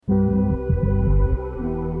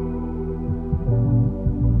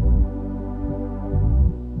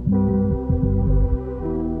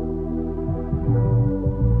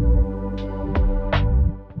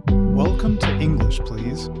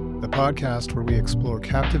podcast where we explore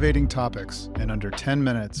captivating topics in under 10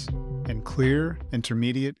 minutes in clear,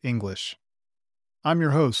 intermediate English. I'm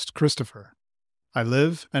your host, Christopher. I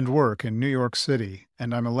live and work in New York City,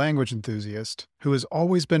 and I'm a language enthusiast who has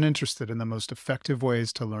always been interested in the most effective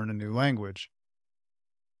ways to learn a new language.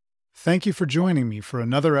 Thank you for joining me for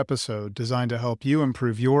another episode designed to help you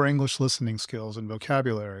improve your English listening skills and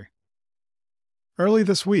vocabulary. Early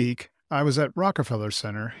this week, I was at Rockefeller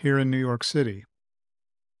Center here in New York City.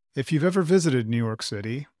 If you've ever visited New York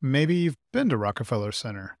City, maybe you've been to Rockefeller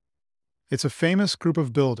Center. It's a famous group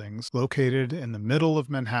of buildings located in the middle of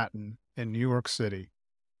Manhattan in New York City.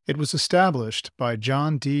 It was established by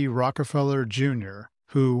John D. Rockefeller Jr.,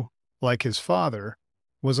 who, like his father,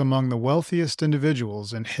 was among the wealthiest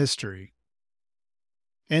individuals in history.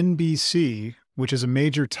 NBC, which is a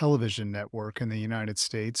major television network in the United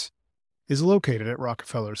States, is located at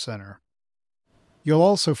Rockefeller Center. You'll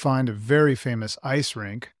also find a very famous ice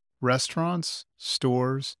rink, restaurants,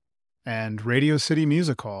 stores, and Radio City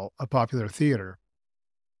Music Hall, a popular theater.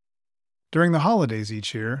 During the holidays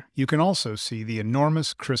each year, you can also see the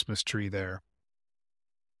enormous Christmas tree there.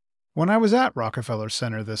 When I was at Rockefeller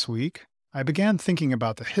Center this week, I began thinking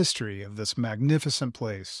about the history of this magnificent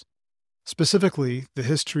place, specifically the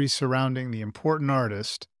history surrounding the important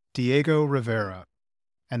artist Diego Rivera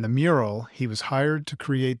and the mural he was hired to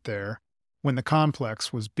create there when the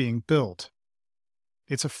complex was being built.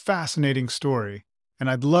 It's a fascinating story, and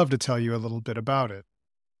I'd love to tell you a little bit about it.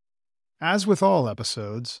 As with all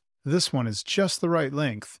episodes, this one is just the right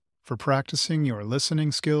length for practicing your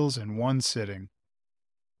listening skills in one sitting.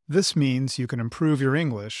 This means you can improve your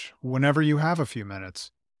English whenever you have a few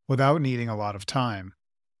minutes, without needing a lot of time.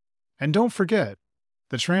 And don't forget,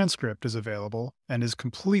 the transcript is available and is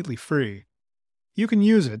completely free. You can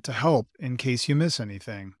use it to help in case you miss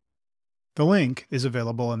anything. The link is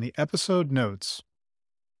available in the episode notes.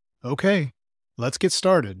 Okay, let's get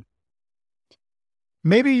started.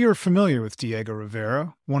 Maybe you're familiar with Diego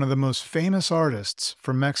Rivera, one of the most famous artists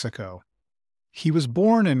from Mexico. He was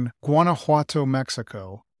born in Guanajuato,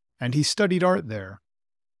 Mexico, and he studied art there.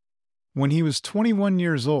 When he was 21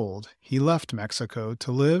 years old, he left Mexico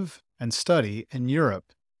to live and study in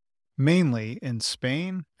Europe, mainly in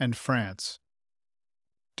Spain and France.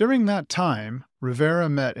 During that time, Rivera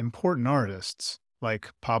met important artists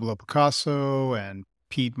like Pablo Picasso and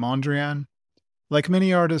Piet Mondrian. Like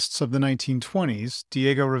many artists of the 1920s,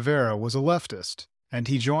 Diego Rivera was a leftist, and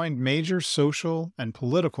he joined major social and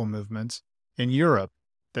political movements in Europe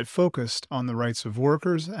that focused on the rights of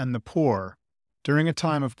workers and the poor during a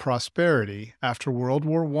time of prosperity after World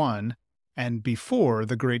War I and before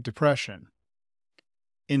the Great Depression.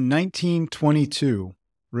 In 1922,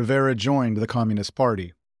 Rivera joined the Communist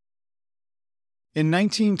Party. In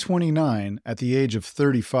 1929, at the age of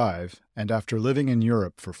 35, and after living in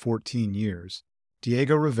Europe for 14 years,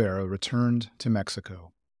 Diego Rivera returned to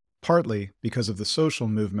Mexico, partly because of the social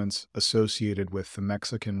movements associated with the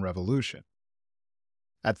Mexican Revolution.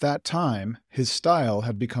 At that time, his style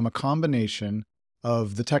had become a combination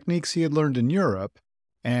of the techniques he had learned in Europe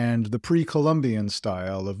and the pre-Columbian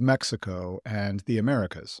style of Mexico and the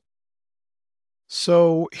Americas.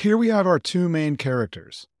 So here we have our two main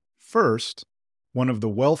characters. First, one of the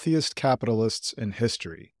wealthiest capitalists in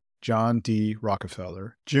history, John D.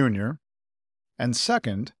 Rockefeller, Jr., and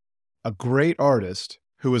second, a great artist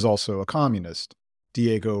who is also a communist,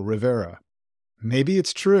 Diego Rivera. Maybe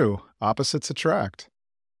it's true, opposites attract.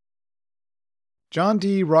 John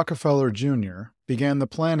D. Rockefeller Jr. began the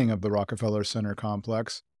planning of the Rockefeller Center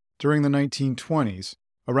complex during the 1920s,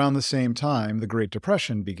 around the same time the Great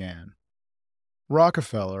Depression began.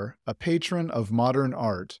 Rockefeller, a patron of modern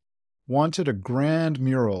art, wanted a grand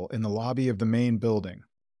mural in the lobby of the main building.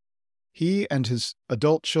 He and his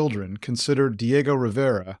adult children considered Diego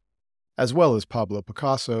Rivera, as well as Pablo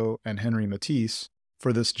Picasso and Henri Matisse,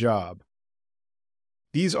 for this job.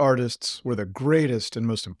 These artists were the greatest and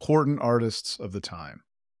most important artists of the time.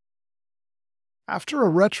 After a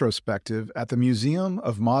retrospective at the Museum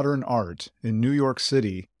of Modern Art in New York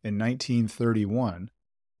City in 1931,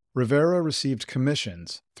 Rivera received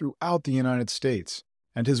commissions throughout the United States,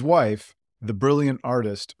 and his wife, the brilliant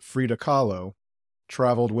artist Frida Kahlo,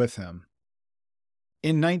 traveled with him.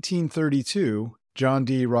 In 1932, John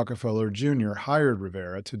D. Rockefeller Jr. hired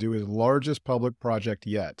Rivera to do his largest public project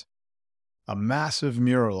yet, a massive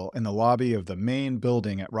mural in the lobby of the main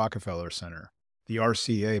building at Rockefeller Center, the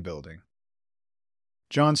RCA building.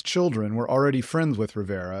 John's children were already friends with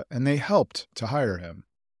Rivera, and they helped to hire him.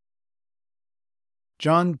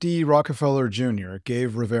 John D. Rockefeller Jr.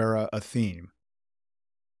 gave Rivera a theme: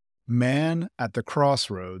 Man at the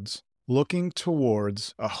crossroads, looking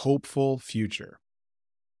towards a hopeful future.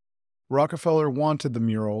 Rockefeller wanted the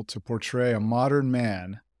mural to portray a modern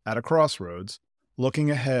man at a crossroads,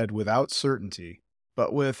 looking ahead without certainty,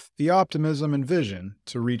 but with the optimism and vision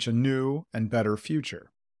to reach a new and better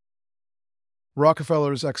future.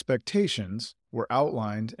 Rockefeller's expectations were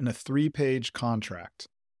outlined in a 3-page contract.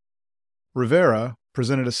 Rivera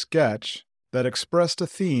presented a sketch that expressed a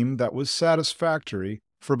theme that was satisfactory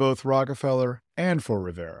for both Rockefeller and for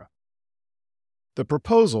Rivera. The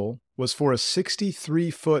proposal was for a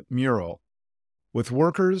 63-foot mural, with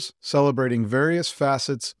workers celebrating various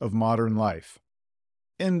facets of modern life: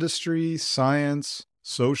 industry, science,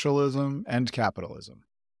 socialism, and capitalism.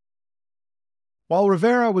 While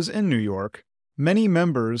Rivera was in New York, many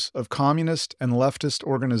members of communist and leftist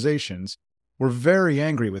organizations were very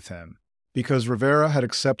angry with him because Rivera had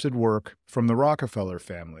accepted work from the Rockefeller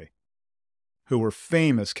family, who were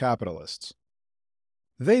famous capitalists.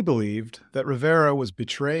 They believed that Rivera was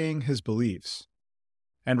betraying his beliefs,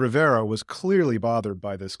 and Rivera was clearly bothered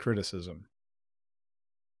by this criticism.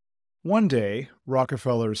 One day,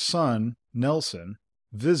 Rockefeller's son, Nelson,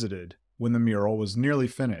 visited when the mural was nearly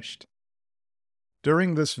finished.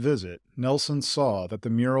 During this visit, Nelson saw that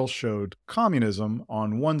the mural showed communism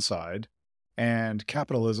on one side and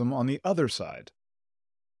capitalism on the other side.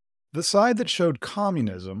 The side that showed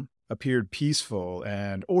communism appeared peaceful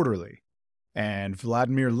and orderly, and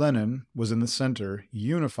Vladimir Lenin was in the center,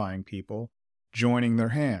 unifying people, joining their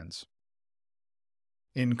hands.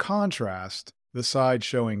 In contrast, the side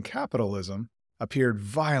showing capitalism appeared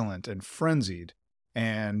violent and frenzied,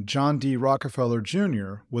 and John D. Rockefeller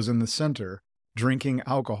Jr. was in the center, drinking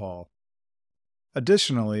alcohol.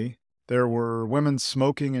 Additionally, there were women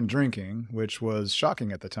smoking and drinking, which was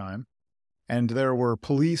shocking at the time, and there were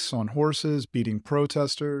police on horses beating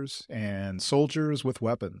protesters and soldiers with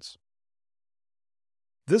weapons.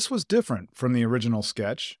 This was different from the original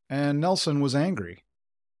sketch, and Nelson was angry.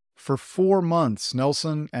 For 4 months,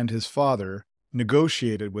 Nelson and his father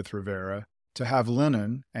negotiated with Rivera to have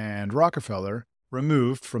Lenin and Rockefeller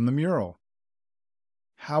removed from the mural.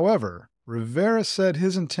 However, Rivera said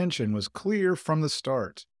his intention was clear from the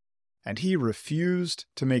start, and he refused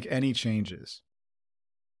to make any changes.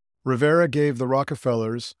 Rivera gave the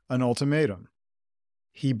Rockefellers an ultimatum.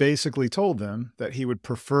 He basically told them that he would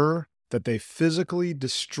prefer that they physically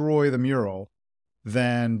destroy the mural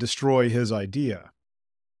than destroy his idea.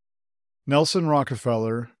 Nelson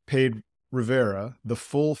Rockefeller paid Rivera the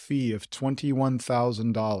full fee of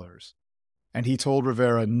 $21,000, and he told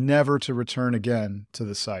Rivera never to return again to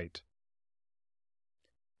the site.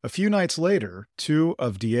 A few nights later, 2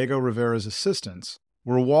 of Diego Rivera's assistants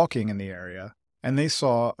were walking in the area, and they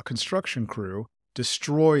saw a construction crew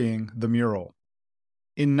destroying the mural.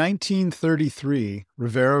 In 1933,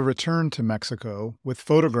 Rivera returned to Mexico with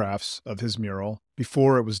photographs of his mural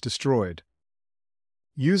before it was destroyed.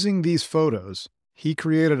 Using these photos, he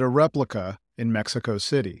created a replica in Mexico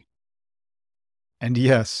City. And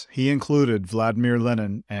yes, he included Vladimir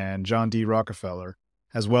Lenin and John D. Rockefeller,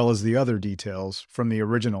 as well as the other details from the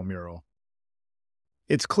original mural.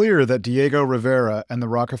 It's clear that Diego Rivera and the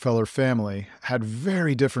Rockefeller family had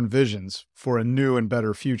very different visions for a new and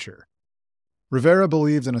better future. Rivera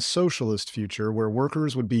believed in a socialist future where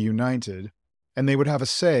workers would be united and they would have a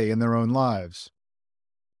say in their own lives.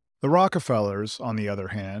 The Rockefellers, on the other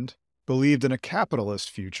hand, believed in a capitalist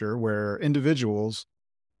future where individuals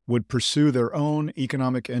would pursue their own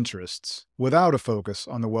economic interests without a focus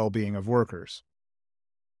on the well-being of workers.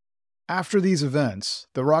 After these events,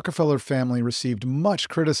 the Rockefeller family received much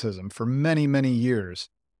criticism for many, many years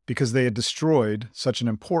because they had destroyed such an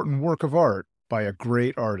important work of art by a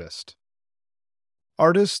great artist.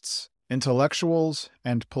 Artists, intellectuals,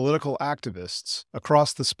 and political activists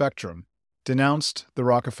across the spectrum denounced the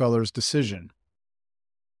Rockefellers' decision.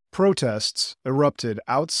 Protests erupted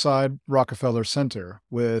outside Rockefeller Center,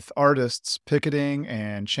 with artists picketing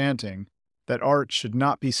and chanting that art should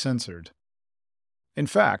not be censored. In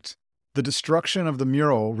fact, the destruction of the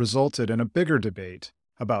mural resulted in a bigger debate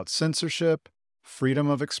about censorship, freedom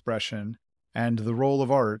of expression, and the role of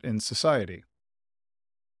art in society.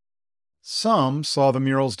 Some saw the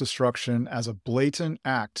mural's destruction as a blatant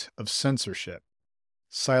act of censorship,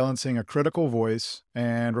 silencing a critical voice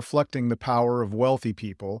and reflecting the power of wealthy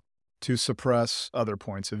people to suppress other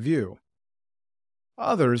points of view.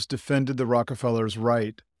 Others defended the Rockefellers'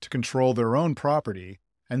 right to control their own property,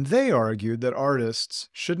 and they argued that artists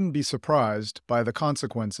shouldn't be surprised by the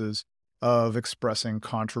consequences of expressing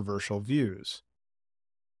controversial views.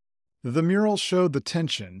 The mural showed the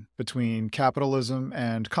tension between capitalism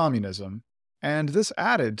and communism, and this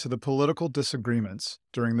added to the political disagreements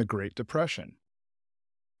during the Great Depression.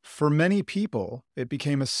 For many people, it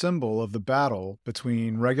became a symbol of the battle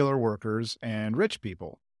between regular workers and rich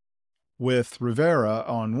people, with Rivera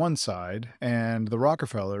on one side and the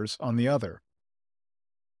Rockefellers on the other.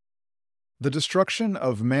 The destruction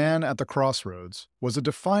of Man at the Crossroads was a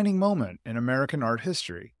defining moment in American art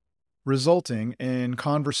history, resulting in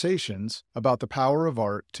conversations about the power of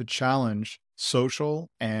art to challenge social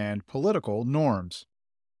and political norms.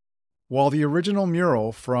 While the original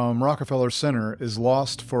mural from Rockefeller Center is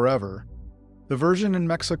lost forever, the version in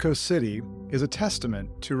Mexico City is a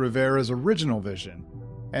testament to Rivera's original vision,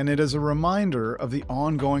 and it is a reminder of the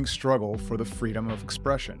ongoing struggle for the freedom of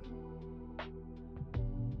expression.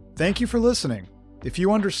 Thank you for listening. If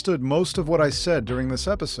you understood most of what I said during this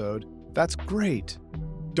episode, that's great.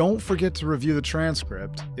 Don't forget to review the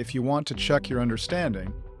transcript if you want to check your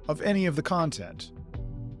understanding of any of the content.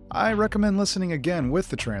 I recommend listening again with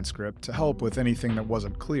the transcript to help with anything that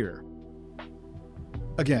wasn't clear.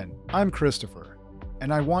 Again, I'm Christopher,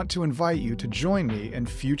 and I want to invite you to join me in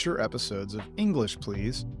future episodes of English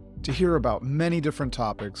Please to hear about many different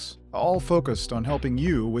topics, all focused on helping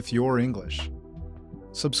you with your English.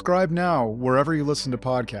 Subscribe now wherever you listen to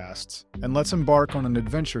podcasts, and let's embark on an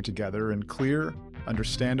adventure together in clear,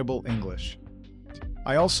 understandable English.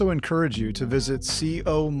 I also encourage you to visit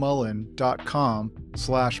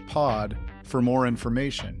comullen.com/pod for more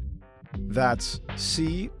information. That's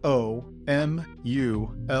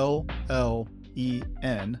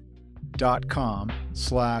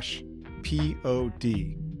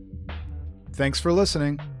comullen.com/pod. Thanks for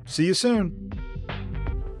listening. See you soon.